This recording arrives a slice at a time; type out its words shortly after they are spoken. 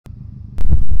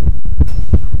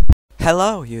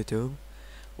Hello YouTube!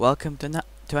 Welcome to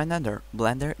another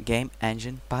Blender Game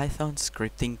Engine Python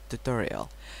scripting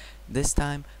tutorial. This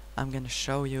time I'm gonna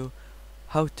show you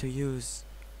how to use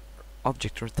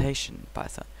object rotation in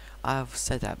Python. I've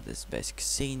set up this basic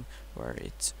scene where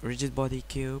it's rigid body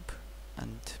cube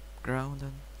and ground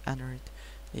under it.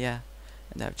 Yeah,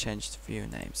 and I've changed a few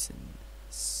names in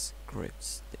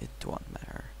scripts. It won't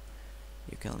matter.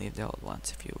 You can leave the old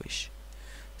ones if you wish.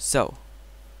 So,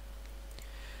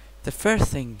 the first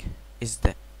thing is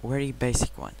the very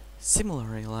basic one.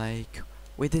 Similarly, like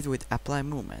we did with apply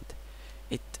movement,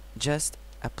 it just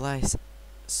applies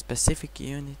specific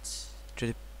units to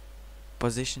the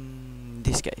position. In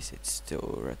this case, it's to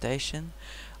rotation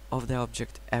of the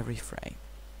object every frame.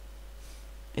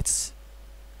 It's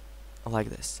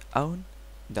like this: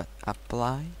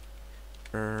 own.apply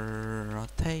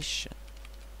rotation,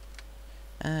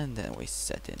 and then we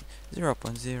set in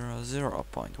 0.0,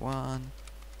 0.1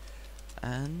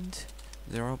 and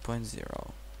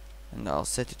 0.0, and I'll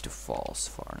set it to false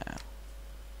for now.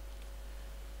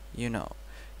 You know,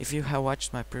 if you have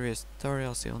watched my previous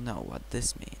tutorials, you'll know what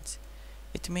this means.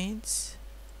 It means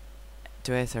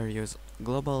to either use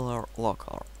global or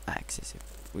local axis.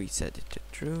 If we set it to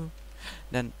true,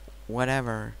 then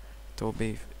whatever it will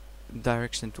be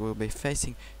direction it will be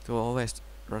facing, it will always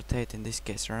rotate, in this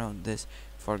case around this.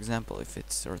 For example, if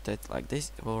it's rotate like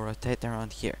this, it will rotate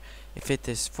around here. If it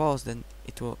is false, then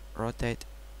it will rotate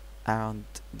around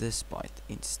this point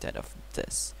instead of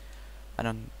this. I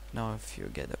don't know if you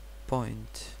get a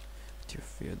point, but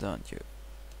if you don't,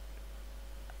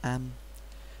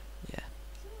 yeah,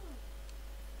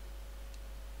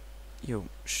 you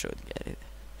should get it.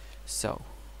 So,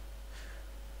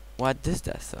 what this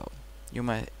does though, you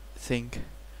might think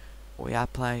we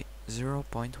apply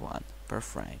 0.1 per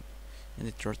frame and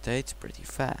it rotates pretty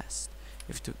fast.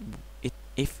 If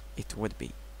it would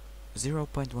be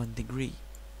 0.1 degree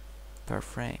per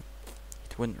frame,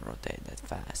 it wouldn't rotate that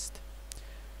fast.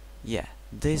 Yeah,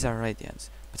 these are radians,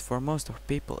 but for most of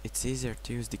people it's easier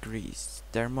to use degrees.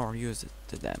 They're more used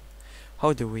to them.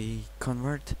 How do we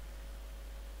convert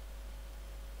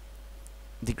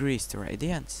degrees to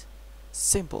radians?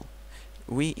 Simple.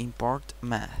 We import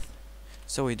math.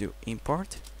 So we do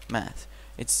import math.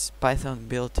 It's Python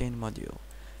built-in module,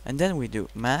 and then we do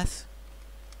math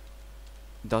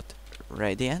dot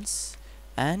radians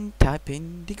and type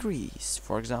in degrees.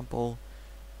 For example,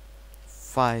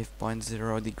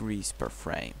 5.0 degrees per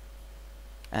frame,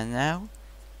 and now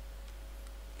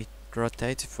it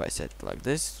rotates. If I set it like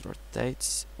this, it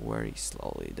rotates very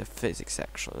slowly. The physics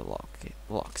actually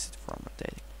locks it from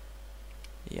rotating.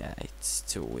 Yeah, it's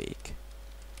too weak.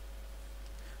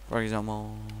 For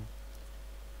example,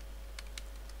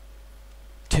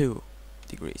 2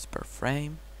 degrees per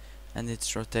frame, and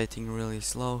it's rotating really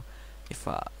slow. If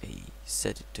I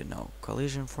set it to no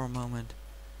collision for a moment,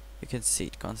 you can see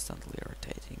it constantly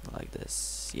rotating like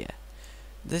this. Yeah,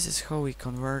 this is how we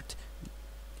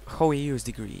use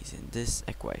degrees in this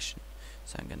equation.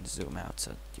 So I'm gonna zoom out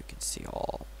so that you can see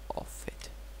all of it.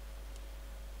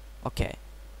 Okay,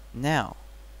 now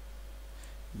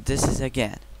this is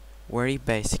again very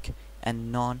basic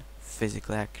and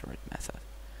non-physically accurate method.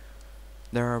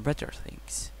 There are better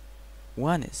things.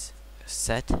 One is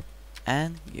set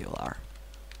angular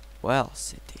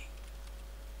velocity.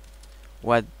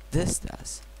 What this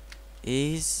does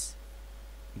is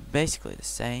basically the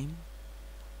same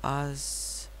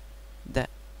as the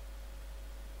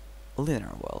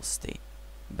linear velocity,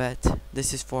 but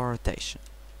this is for rotation.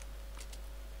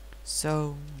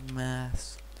 So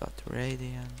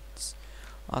math.radians,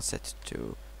 I'll set it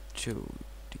to 2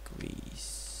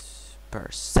 degrees per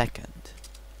second.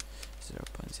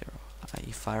 0.0.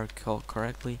 If I recall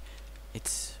correctly,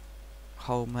 it's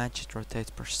how much it rotates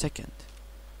per second.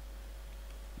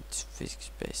 It's physics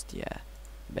based, yeah,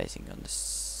 basing on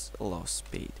this low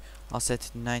speed. I'll set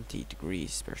it 90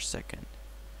 degrees per second,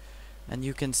 and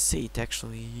you can see it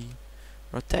actually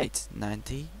rotates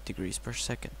 90 degrees per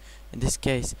second. In this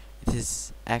case, it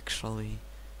is actually,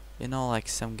 you know, like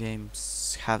some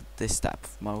games have this type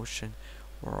of motion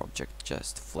where object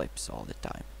just flips all the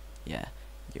time. Yeah,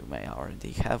 you may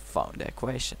already have found the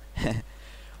equation.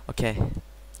 Okay.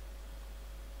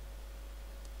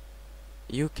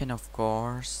 You can of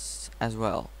course as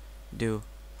well do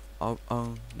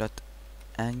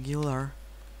own.angular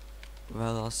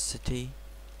velocity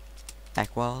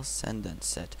equals and then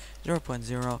set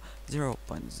 0.0,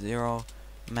 0.0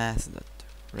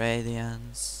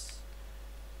 math.radians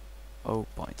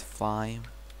 0.5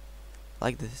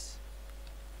 like this.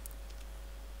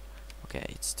 Okay,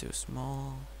 it's too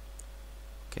small.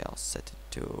 Okay, I'll set it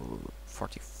to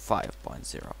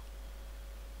 45.0.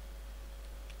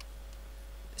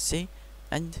 see,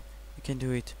 and you can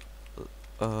do it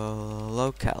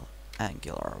local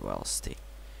angular velocity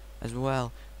as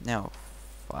well. Now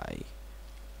if I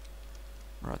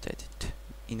rotate it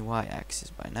in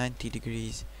y-axis by 90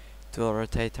 degrees, it will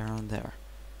rotate around there.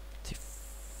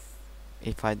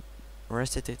 If I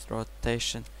reset its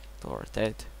rotation, it will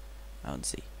rotate around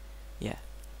z. Yeah.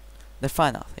 The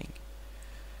final thing,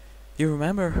 you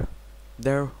remember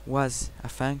there was a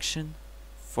function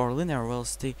for linear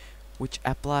velocity which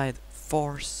applied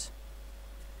force.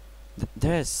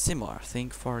 There is a similar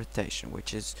thing for rotation,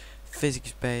 which is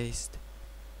physics-based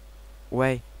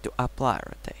way to apply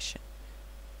rotation.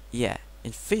 Yeah,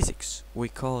 in physics we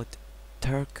call it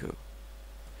turku.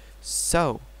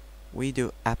 So we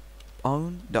do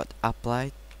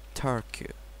on.apply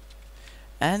turku,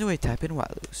 and we type in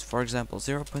values. For example,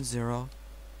 0.0,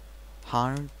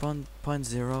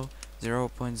 100.0,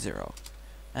 0.0,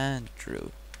 and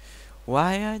true.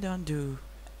 Why I don't do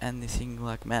anything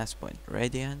like mass point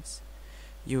radians?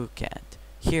 You can't.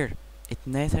 Here it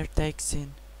neither takes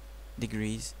in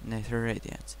degrees, neither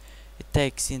radians. It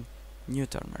takes in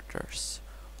Newton meters,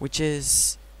 which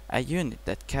is a unit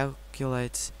that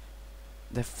calculates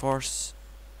the force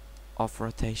of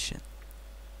rotation.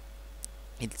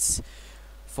 It's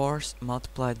force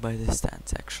multiplied by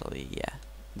distance, actually. Yeah,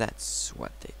 that's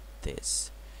what it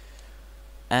is.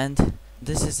 And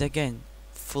this is again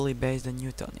fully based on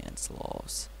Newtonian's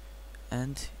laws,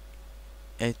 and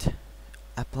it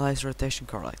applies rotation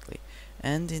correctly.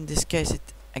 And in this case,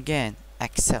 it again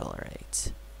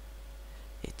accelerates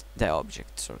the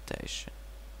object's rotation.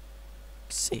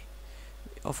 See,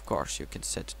 of course, you can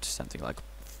set it to something like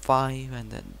 5, and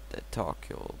then the torque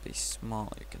will be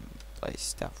small. You can place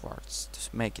stuff words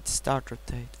to make it start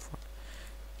rotate for,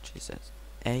 which is at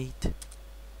 8.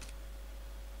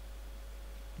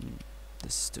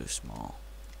 This is too small.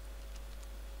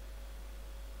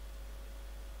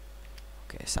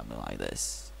 Okay, something like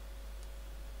this.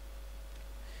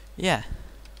 Yeah.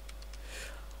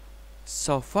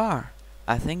 So far,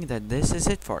 I think that this is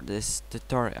it for this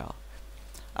tutorial.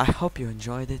 I hope you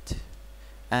enjoyed it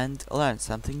and learned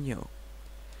something new.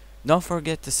 Don't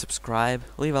forget to subscribe,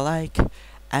 leave a like,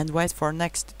 and wait for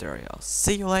next tutorial.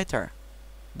 See you later.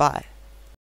 Bye.